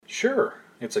Sure,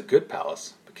 it's a good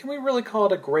palace, but can we really call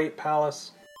it a great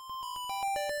palace?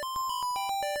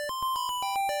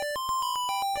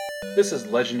 This is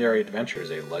Legendary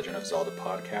Adventures, a Legend of Zelda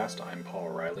podcast. I'm Paul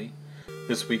Riley.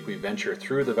 This week we venture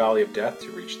through the Valley of Death to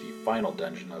reach the final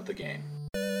dungeon of the game.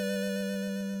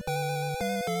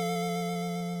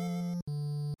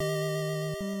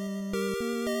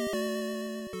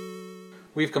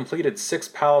 We've completed 6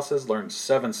 palaces, learned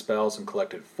 7 spells, and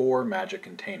collected 4 magic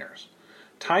containers.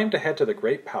 Time to head to the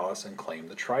Great Palace and claim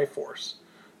the Triforce.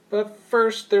 But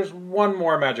first, there's one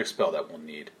more magic spell that we'll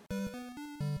need.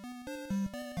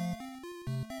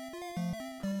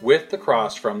 With the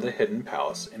cross from the Hidden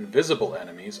Palace, invisible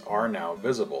enemies are now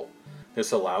visible.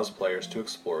 This allows players to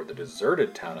explore the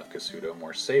deserted town of Kasuto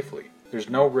more safely. There's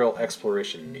no real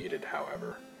exploration needed,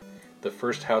 however. The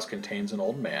first house contains an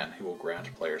old man who will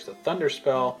grant players the Thunder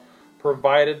spell,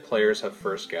 provided players have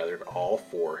first gathered all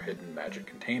 4 hidden magic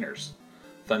containers.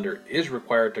 Thunder is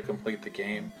required to complete the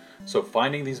game, so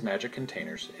finding these magic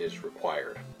containers is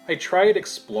required. I tried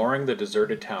exploring the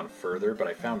deserted town further, but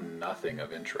I found nothing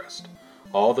of interest.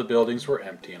 All the buildings were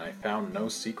empty and I found no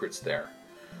secrets there.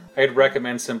 I'd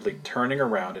recommend simply turning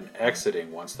around and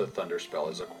exiting once the Thunder spell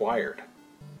is acquired.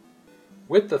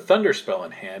 With the Thunder spell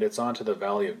in hand, it's on to the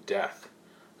Valley of Death.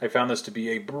 I found this to be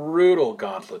a brutal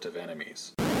gauntlet of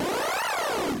enemies.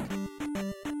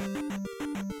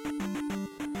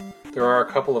 There are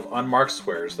a couple of unmarked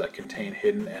squares that contain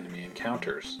hidden enemy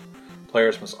encounters.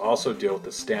 Players must also deal with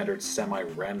the standard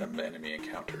semi-random enemy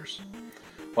encounters.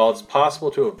 While it's possible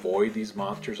to avoid these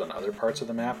monsters on other parts of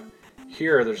the map,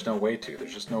 here there's no way to,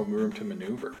 there's just no room to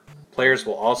maneuver. Players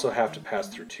will also have to pass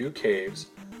through 2 caves.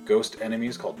 Ghost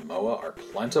enemies called Moa are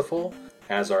plentiful,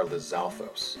 as are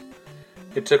Lizalfos.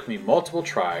 It took me multiple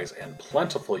tries and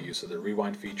plentiful use of the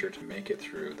rewind feature to make it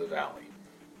through the valley.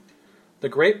 The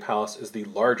Great Palace is the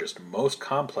largest, most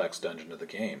complex dungeon of the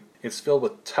game. It's filled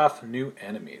with tough new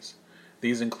enemies.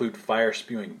 These include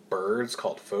fire-spewing birds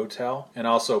called Fotel, and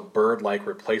also bird-like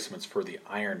replacements for the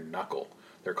Iron Knuckle.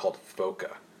 They're called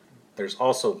Foka. There's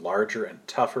also larger and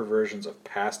tougher versions of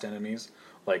past enemies,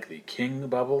 like the King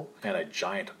Bubble and a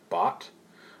giant bot.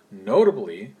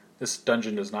 Notably, this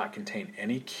dungeon does not contain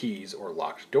any keys or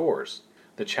locked doors.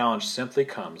 The challenge simply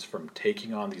comes from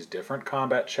taking on these different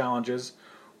combat challenges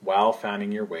while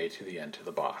finding your way to the end to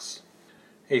the boss.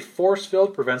 A force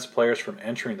field prevents players from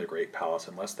entering the Great Palace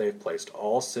unless they have placed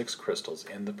all 6 crystals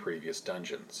in the previous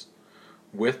dungeons.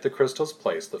 With the crystals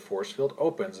placed, the force field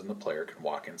opens and the player can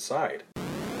walk inside.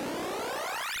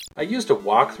 I used a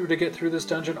walkthrough to get through this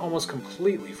dungeon almost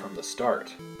completely from the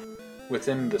start.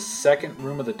 Within the second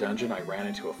room of the dungeon, I ran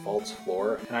into a false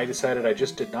floor, and I decided I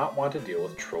just did not want to deal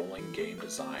with trolling game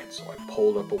design, so I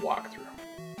pulled up a walkthrough.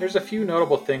 There's a few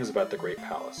notable things about the Great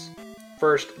Palace.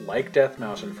 First, like Death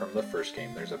Mountain from the first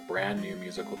game, there's a brand new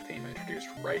musical theme introduced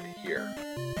right here.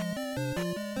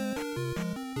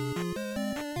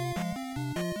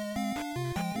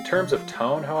 In terms of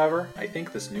tone, however, I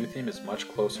think this new theme is much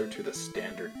closer to the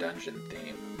standard dungeon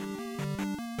theme.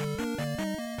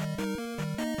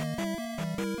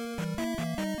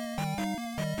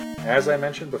 As I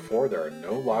mentioned before, there are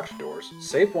no locked doors,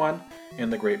 save one. In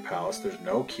the Great Palace, there's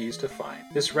no keys to find.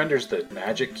 This renders the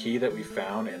magic key that we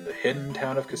found in the hidden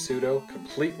town of Kasuto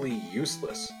completely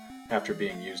useless after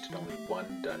being used in only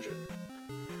one dungeon.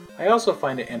 I also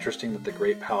find it interesting that the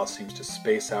Great Palace seems to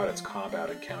space out its combat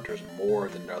encounters more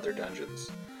than other dungeons.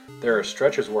 There are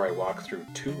stretches where I walk through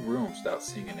 2 rooms without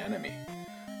seeing an enemy.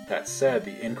 That said,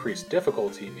 the increased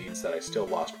difficulty means that I still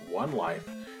lost 1 life,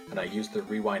 and I used the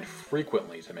rewind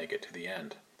frequently to make it to the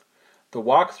end. The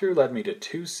walkthrough led me to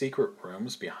 2 secret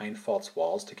rooms behind false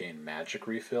walls to gain magic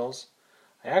refills.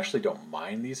 I actually don't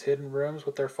mind these hidden rooms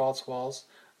with their false walls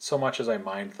so much as I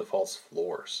mind the false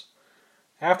floors.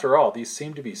 After all, these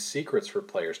seem to be secrets for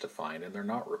players to find and they're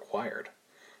not required.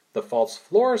 The false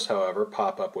floors, however,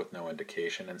 pop up with no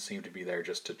indication and seem to be there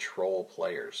just to troll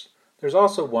players. There's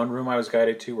also one room I was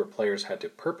guided to where players had to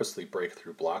purposely break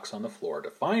through blocks on the floor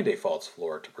to find a false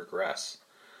floor to progress.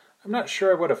 I'm not sure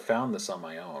I would have found this on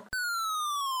my own.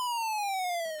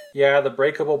 Yeah, the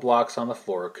breakable blocks on the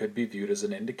floor could be viewed as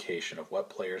an indication of what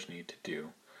players need to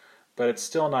do, but it's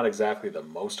still not exactly the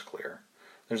most clear.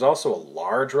 There's also a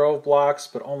large row of blocks,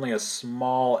 but only a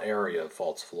small area of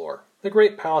false floor. The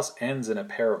Great Palace ends in a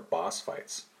pair of boss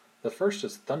fights. The first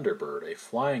is Thunderbird, a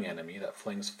flying enemy that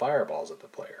flings fireballs at the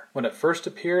player. When it first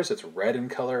appears, it's red in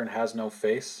color and has no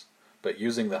face, but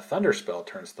using the Thunder spell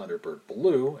turns Thunderbird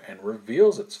blue and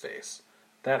reveals its face.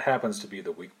 That happens to be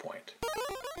the weak point.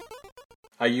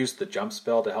 I used the jump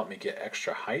spell to help me get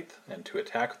extra height and to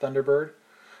attack Thunderbird.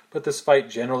 but this fight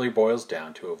generally boils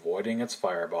down to avoiding its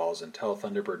fireballs until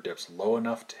Thunderbird dips low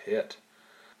enough to hit.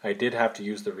 I did have to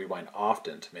use the rewind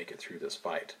often to make it through this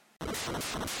fight.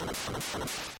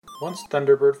 Once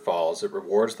Thunderbird falls, it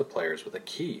rewards the players with a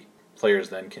key. Players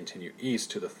then continue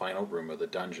east to the final room of the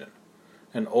dungeon.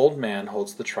 An old man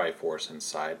holds the Triforce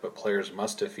inside, but players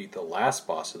must defeat the last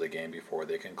boss of the game before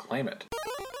they can claim it.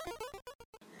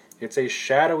 It's a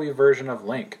shadowy version of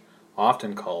Link,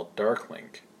 often called Dark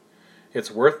Link. It's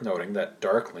worth noting that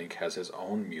Dark Link has his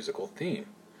own musical theme.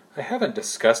 I haven't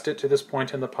discussed it to this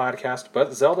point in the podcast,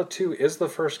 but Zelda 2 is the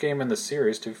first game in the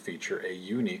series to feature a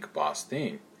unique boss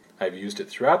theme. I've used it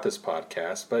throughout this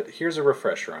podcast, but here's a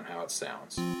refresher on how it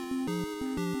sounds.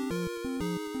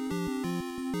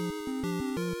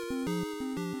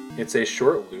 It's a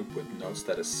short loop with notes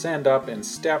that ascend up in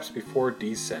steps before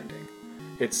descending.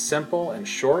 It's simple and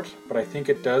short, but I think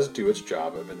it does do its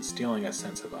job of instilling a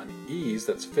sense of unease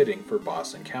that's fitting for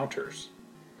boss encounters.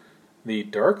 The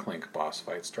Dark Link boss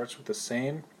fight starts with the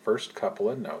same first couple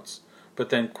of notes,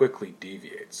 but then quickly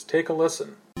deviates. Take a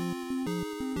listen.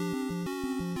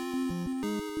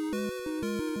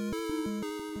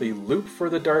 The loop for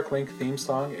the Dark Link theme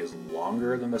song is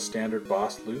longer than the standard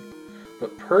boss loop,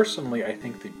 but personally I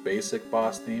think the basic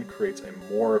boss theme creates a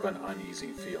more of an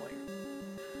uneasy feeling.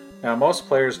 Now most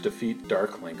players defeat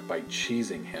Dark Link by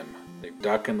cheesing him. They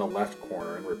duck in the left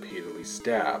corner and repeatedly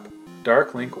stab.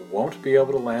 Dark Link won't be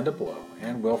able to land a blow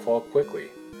and will fall quickly.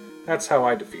 That's how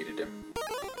I defeated him.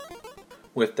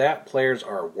 With that, players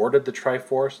are awarded the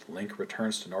Triforce, Link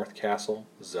returns to North Castle,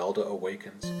 Zelda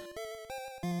awakens.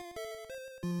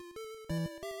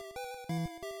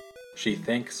 She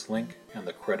thanks Link, and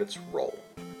the credits roll.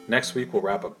 Next week we'll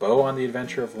wrap a bow on the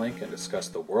adventure of Link and discuss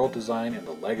the world design and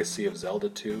the legacy of Zelda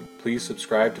 2. Please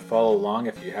subscribe to follow along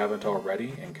if you haven't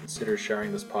already, and consider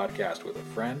sharing this podcast with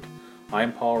a friend.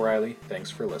 I'm Paul Riley.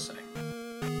 Thanks for listening.